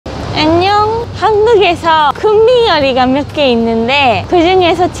한국에서 국민 요리가 몇 개 있는데 그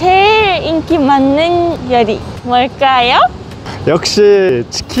중에서 제일 인기 많은 요리 뭘까요? 역시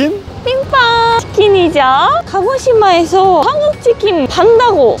치킨? 빙빵! 치킨이죠. 가고시마에서 한국 치킨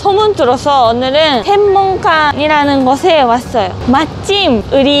판다고 소문 들어서 오늘은専門館이라는 곳에 왔어요. 마침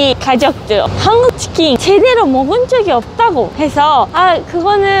우리 가족들 한국 치킨 제대로 먹은 적이 없다고 해서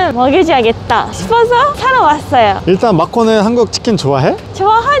그거는 먹여줘야겠다 싶어서 사러 왔어요. 일단 마코는 한국 치킨 좋아해?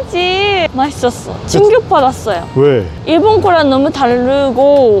 좋아하지. 맛있었어. 충격받았어요. 왜? 일본 거랑 너무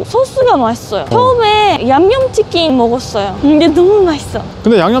다르고 소스가 맛있어요. 처음에 양념치킨 먹었어요. 근데 너무 맛있어.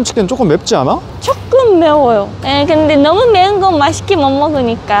 근데 양념치킨 조금 맵지 않아? 조금 매워요. 근데 너무 매운 건 맛있게 못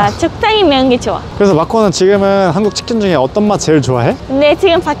먹으니까 적당히 매운 게 좋아. 그래서 마코는 지금은 한국 치킨 중에 어떤 맛 제일 좋아해? 근데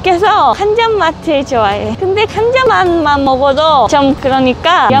지금 밖에서 간장 맛 제일 좋아해. 근데 간장 맛만 먹어도 좀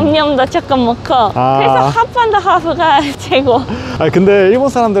그러니까 양념도 조금 먹고 그래서 하프앤드 하프가 최고. 근데 일본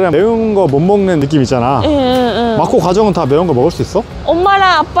사람들은 매운 거 못 먹는 느낌 있잖아. 마코 가족은 다 매운 거 먹을 수 있어?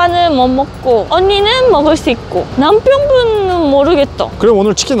 엄마랑 아빠는 못 먹고 언니는 먹을 수 있고 남편분은 모르겠다. 그럼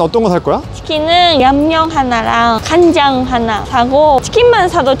오늘 치킨 어떤 거 살 거야? 치킨은 양념 하나랑 간장 하나 사고 치킨만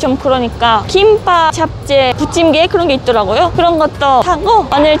사도 좀 그러니까 김밥, 잡채, 부침개 그런 게 있더라고요. 그런 것도 사고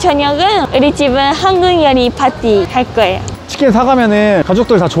오늘 저녁은 우리 집은 한국 요리 파티 할 거예요. 치킨 사가면은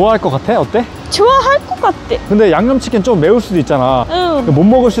가족들 다 좋아할 것 같아? 어때? 좋아할 것 같아. 근데 양념치킨 좀 매울 수도 있잖아. 못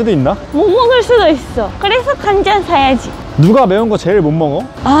먹을 수도 있나? 못 먹을 수도 있어. 그래서 간장 사야지. 누가 매운 거 제일 못 먹어?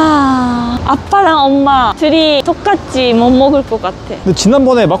 아빠랑 엄마 둘이 똑같이 못 먹을 것 같아. 근데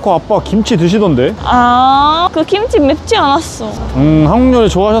지난번에 마코 아빠 김치 드시던데? 그 김치 맵지 않았어. 한국 요리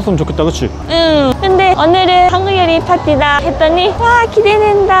좋아하셨으면 좋겠다, 그치? 근데 오늘은 한국 요리 파티다 했더니 와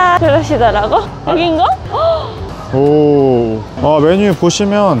기대된다 그러시더라고. 여긴가? 오, 메뉴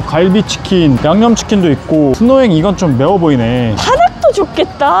보시면 갈비치킨, 양념치킨도 있고 스노잉 이건 좀 매워 보이네. 파닭도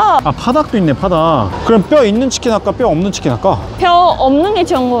좋겠다. 파닭도 있네, 파닭. 그럼 뼈 있는 치킨 할까, 뼈 없는 치킨 할까? 뼈 없는 게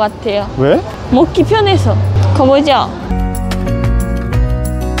좋은 것 같아요. 왜? 먹기 편해서. 가보자.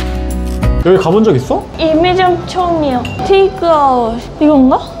 여기 가본 적 있어? 이 매점 처음이요. 테이크아웃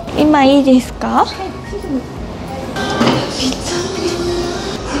이건가? 이마いいですか?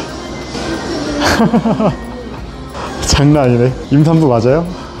 장난 아니네. 임산부 맞아요?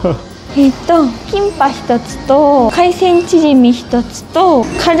 キンパ1つと海鮮チヂミ1つと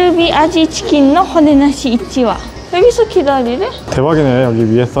カルビ味チキンの骨なし1羽. 여기서 기다리래? 대박이네. 여기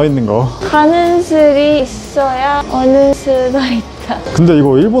위에 써 있는 거. 가는 술이 있어야 오는 수도 있다. 근데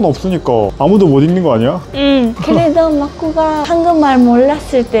이거 일본 없으니까 아무도 못 읽는 거 아니야? 그래도 마코가 한국말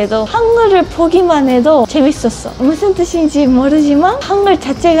몰랐을 때도 한글을 보기만 해도 재밌었어. 무슨 뜻인지 모르지만 한글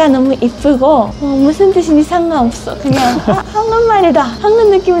자체가 너무 이쁘고 무슨 뜻인지 상관없어. 그냥 한국말이다. 한국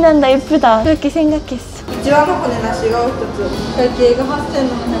느낌이 난다. 예쁘다. 그렇게 생각했어. 1羽の骨なしがお一つ、会計が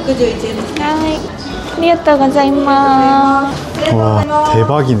8711円です。 ありがとうございます。 와,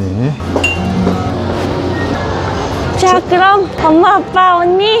 대박이네. 자, 그럼 엄마, 아빠,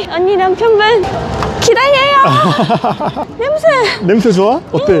 언니 남편분 기다려요. 냄새 좋아?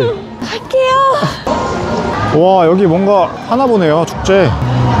 어때? 갈게요. 와, 여기 뭔가 하나 보네요. 축제.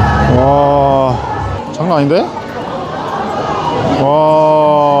 와, 장난 아닌데?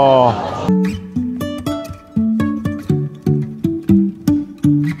 와.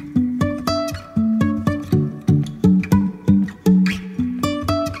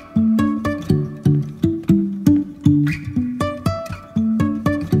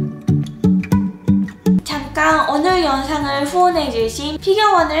 오늘 영상을 후원해주신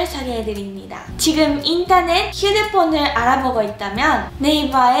피겨원을 소개해드립니다. 지금 인터넷 휴대폰을 알아보고 있다면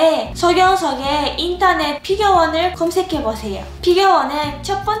네이버에 서경석의 인터넷 피겨원을 검색해보세요. 피겨원의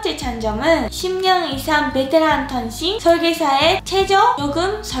첫 번째 장점은 10년 이상 베테랑 통신 설계사의 최저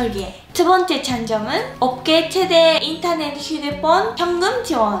요금 설계. 두 번째 장점은 업계 최대 인터넷 휴대폰 현금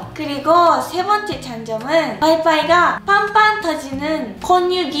지원. 그리고 세 번째 장점은 와이파이가 빵빵 터지는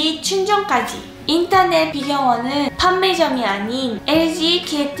권유기 충전까지. 인터넷 비경원은 판매점이 아닌 LG,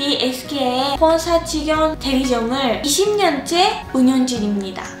 KT, SK의 본사 직영 대리점을 20년째 운영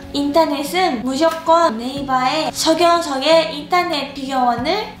중입니다. 인터넷은 무조건 네이버에 서경석의 인터넷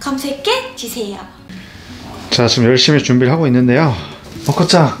비경원을 검색해 주세요. 자, 지금 열심히 준비를 하고 있는데요.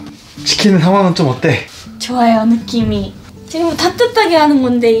 마코짱, 치킨 상황은 좀 어때? 좋아요, 느낌이. 지금 따뜻하게 하는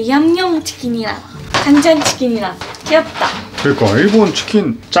건데 양념 치킨이랑 간장 치킨이랑 귀엽다. 그러니까 일본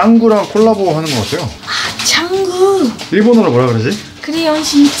치킨 짱구랑 콜라보 하는 거 같아요. 짱구. 일본어로 뭐라 그러지? 그래요,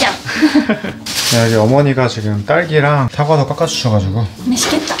 진짜. 여기 어머니가 지금 딸기랑 사과도 깎아주셔가지고.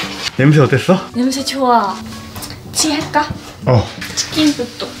 맛있겠다. 냄새 어땠어? 냄새 좋아. 지할까?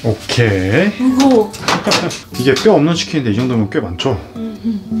 치킨부터. 오케이. 무거워. 이게 뼈 없는 치킨인데 이 정도면 꽤 많죠?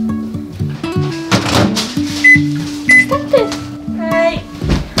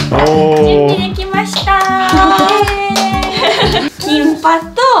 ましたキンパ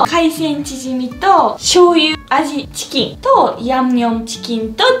と海鮮チヂミと醤油味チキンとヤンニョムチキ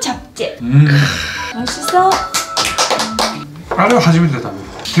ンとチャプチェ。美味しそう。あれは初めて食べる。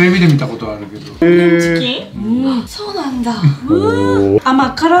テレビで見たことはあるけど。チキン？そうなんだ。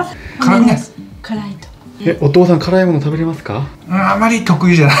甘辛。辛いね。辛いと。お父さん辛いもの食べれますか？あまり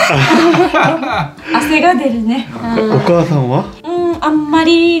得意じゃない。汗が出るね。お母さんは？あんま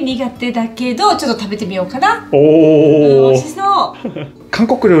り苦手だけどちょっと食べてみようかな。おお。美味しそう。韓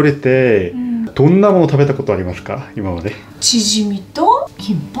国料理ってどんなもの食べたことありますか？今まで。チヂミと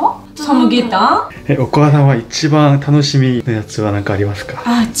キンパ、サムゲタン。お母さんは一番楽しみなやつは何かありますか？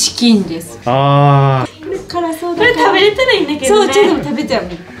あ、チキンです。ああ。辛そうこれ食べれたらいいんだけどね。そう、ちょっと食べちゃう。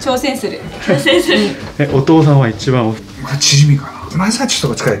挑戦する。挑戦する。お父さんは一番チヂミかな。まずはちょ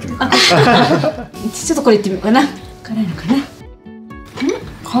っと使えてみるかな。ちょっとこれいってみようかな。辛いのかな。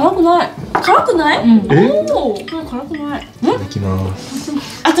辛くない。辛くない？おお、辛くない。いただきます。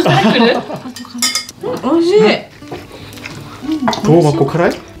後から来る？美味しい。トウバコ辛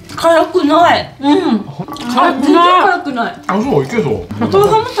い？辛くない。全然辛くない。あ、そう、いけそう。お父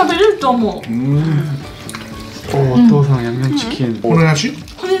さんも食べれると思う。お父さんヤンニョムチキン。これなし？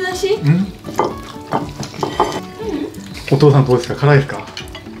骨なし？お父さんどうですか？辛いですか？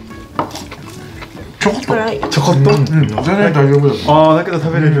ちょこっと。ちょこっと？全然大丈夫だよ。ああ、だけど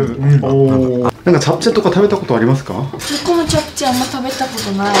食べれる。おお。なんかチャプチェとか食べたことありますか？そこのチャプチェあんま食べたこ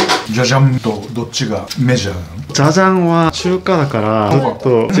とない。ジャジャンとどっちがメジャーなの？ジャジャンは中華だからちょっと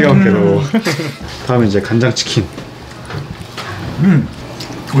違うけど、ターメンじゃカンジャンチキン。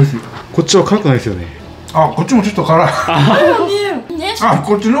美味しい。こっちは辛くないですよね。あ、こっちもちょっと辛い。ね、あ、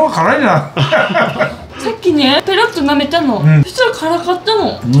こっちの方が辛いな。さっきね、ペロッと舐めたの。そしたら辛かった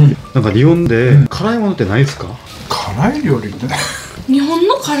の。なんかリヨンで辛いものってないですか？辛い料理ってね。日本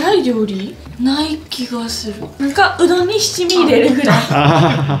の辛い料理ない気がする。なんかうどんに七味入れるぐらい。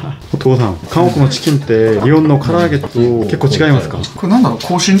お父さん、韓国のチキンってリヨンの唐揚げと結構違いますか？これなんだろう、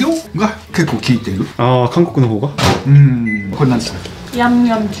香辛料が結構効いてる。ああ、韓国の方が？これ何ですか？ヤンニ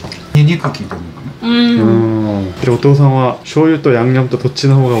ョムチキン。ニンニク効いてるのかな。でお父さんは醤油とヤンニョムとどっち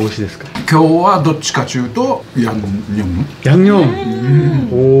の方が美味しいですか？今日はどっちかというとヤンニョム。ヤンニョム。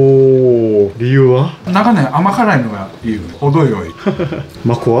おお、理由は？なんかね、甘辛いのがいいよね。程よい。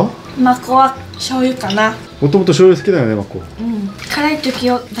マコは？マコは醤油かな。もともと醤油好きだよね、マコ。辛い時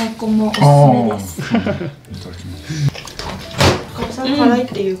は大根もおすすめです。辛いっ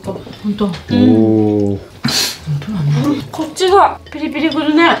ていうか、本当。おお。こっちがピリピリく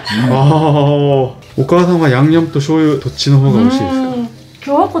るね。ああ、お母さんはヤンニョムと醤油どっちの方が美味しいですか？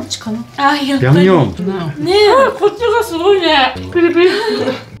今日はこっちかな。あ、やっぱり。ヤンニョム。ねえ、こっちがすごいね。ピリピリ。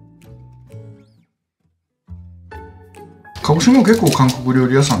鹿児島も結構韓国料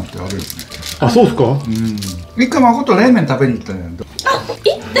理屋さんってあるよね。あ、そうですか？一回誠冷麺食べに行ったんやん。行ったね。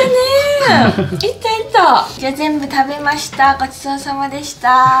行った。じゃあ全部食べました。ごちそうさまでし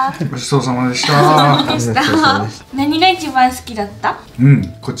た。ごちそうさまでした。何が一番好きだった？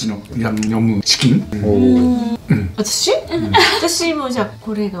こっちのヤンニョムチキン。私もじゃあ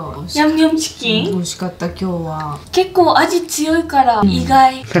これが美味しい。ヤンニョムチキン？美味しかった今日は。結構味強いから意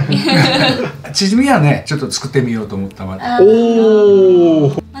外。チヂミはね、ちょっと作ってみようと思ったまで。お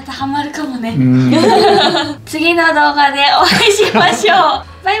お。またハマるかもね。次の動画でお会いしましょう。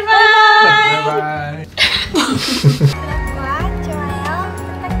バイバーイ。バイバイ。